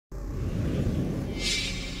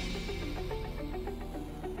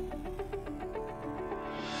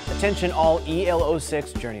Attention all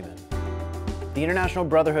EL-06 journeymen. The International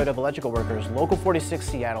Brotherhood of Electrical Workers, Local 46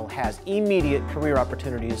 Seattle has immediate career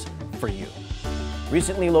opportunities for you.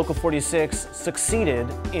 Recently, Local 46 succeeded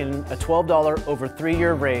in a $12 over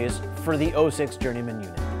 3-year raise for the 06 journeyman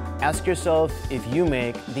unit. Ask yourself if you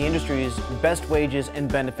make the industry's best wages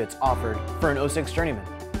and benefits offered for an 06 journeyman.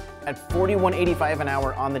 At $41.85 an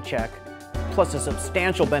hour on the check, plus a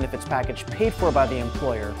substantial benefits package paid for by the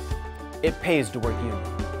employer, it pays to work union.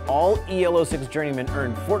 All EL-06 journeymen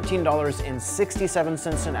earn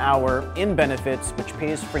 $14.67 an hour in benefits, which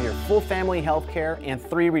pays for your full family health care and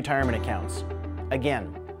 3 retirement accounts.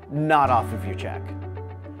 Again, not off of your check.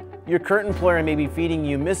 Your current employer may be feeding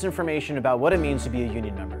you misinformation about what it means to be a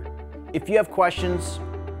union member. If you have questions,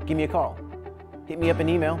 give me a call, hit me up an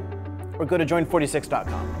email, or go to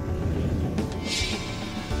join46.com.